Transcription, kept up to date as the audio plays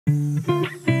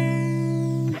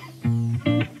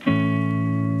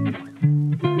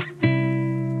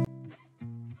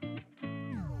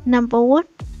Number 1.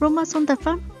 Rumors on the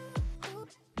farm.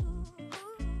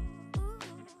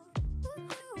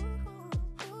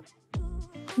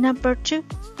 Number 2.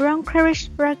 Brown carriage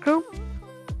bridegroom.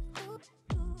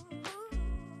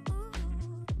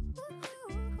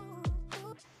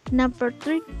 Number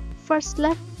 3. First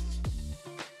love.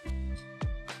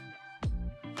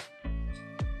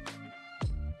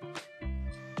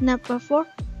 Number 4.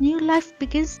 New life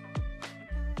begins.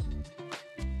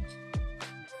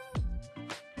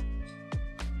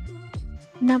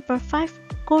 Number 5.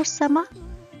 Korsama.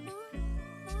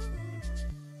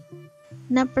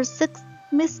 Number 6.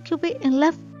 Miss Cupid in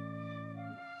love.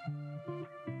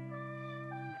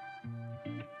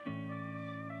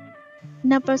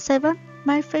 Number 7.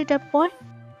 My favorite boy.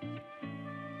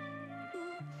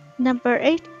 Number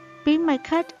 8. Be my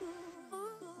cat.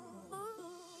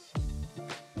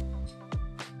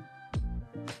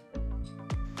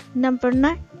 Number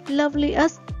 9. Lovely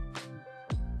us.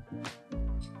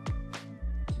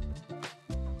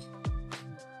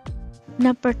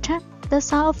 Number 10. The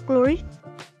Sound of Glory.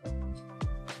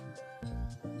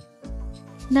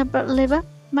 Number 11.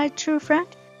 My true friend.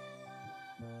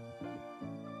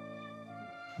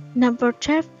 Number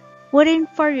 12. Waiting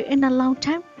for you in a long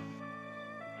time.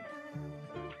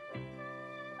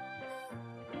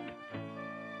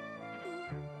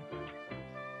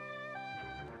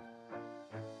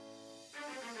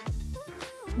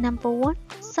 Number 1.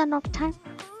 Son of Time.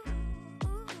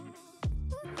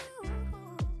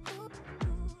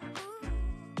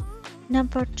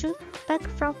 Number 2. Back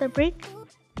from the break.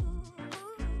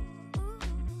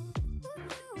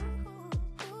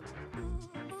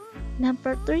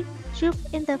 Number 3.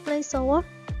 Youth in the place of war.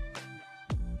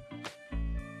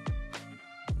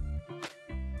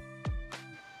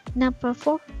 Number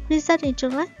 4. Result in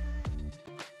July.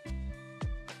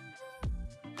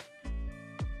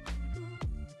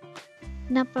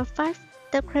 Number 5.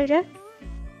 The Crater.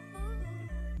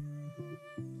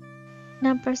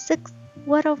 Number 6.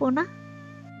 Word of Honor.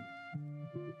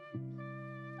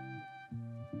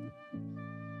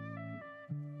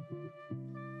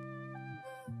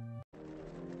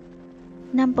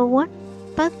 Number 1.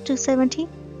 Back to 17.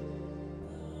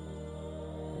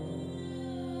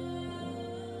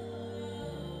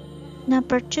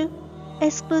 Number 2.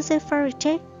 Exclusive fairy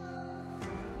tale.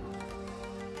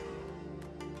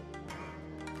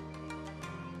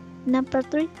 Number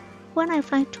 3. When I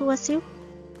fly towards you.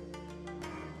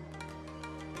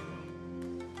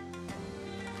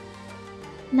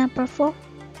 Number 4.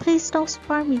 Please Don't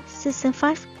Spoil Me, Season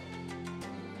 5.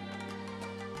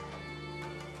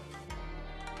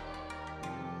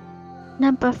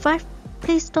 Number 5.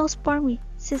 Please Don't Spoil Me,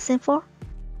 Season 4.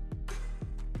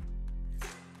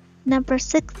 Number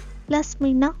 6. Let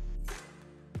Me Know.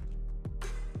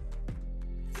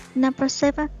 Number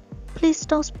 7. Please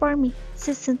Don't Spoil Me,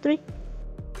 Season 3.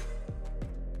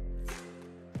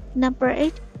 Number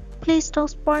 8. Please Don't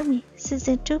Spoil Me,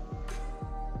 Season 2.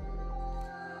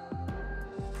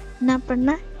 Number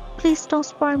 9. Please Don't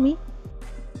Spoil Me.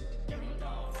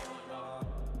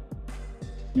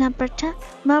 Number 10.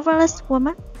 Marvelous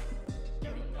Woman.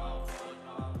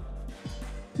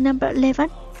 Number 11.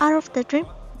 Out of the Dream.